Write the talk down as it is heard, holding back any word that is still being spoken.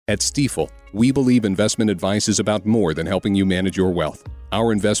At Stifel, we believe investment advice is about more than helping you manage your wealth.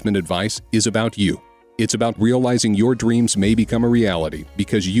 Our investment advice is about you. It's about realizing your dreams may become a reality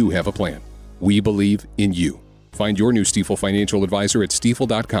because you have a plan. We believe in you. Find your new Stifel financial advisor at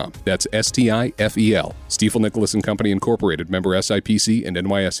stifel.com. That's STIFEL. Stifel Nicholas & Company Incorporated, member SIPC and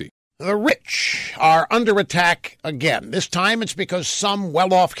NYSE. The rich are under attack again. This time it's because some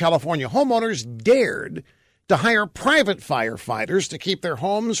well-off California homeowners dared to hire private firefighters to keep their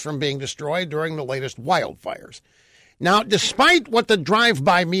homes from being destroyed during the latest wildfires. Now, despite what the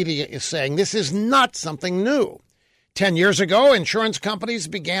drive-by media is saying, this is not something new. 10 years ago, insurance companies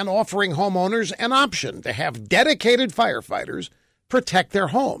began offering homeowners an option to have dedicated firefighters protect their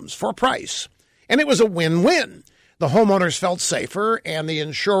homes for a price. And it was a win-win. The homeowners felt safer, and the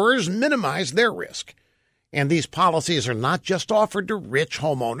insurers minimized their risk. And these policies are not just offered to rich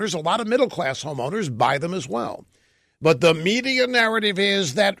homeowners. A lot of middle-class homeowners buy them as well. But the media narrative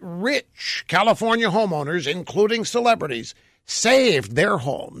is that rich California homeowners, including celebrities, saved their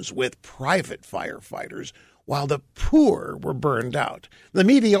homes with private firefighters while the poor were burned out. The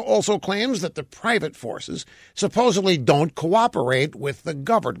media also claims that the private forces supposedly don't cooperate with the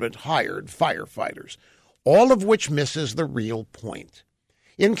government-hired firefighters, all of which misses the real point.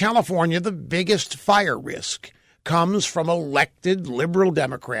 In California, the biggest fire risk comes from elected liberal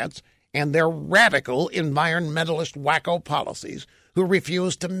Democrats and their radical environmentalist wacko policies who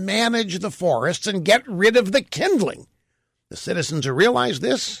refuse to manage the forests and get rid of the kindling. The citizens who realize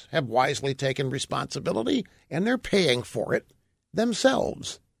this have wisely taken responsibility, and they're paying for it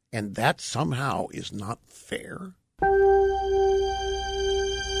themselves. And that somehow is not fair.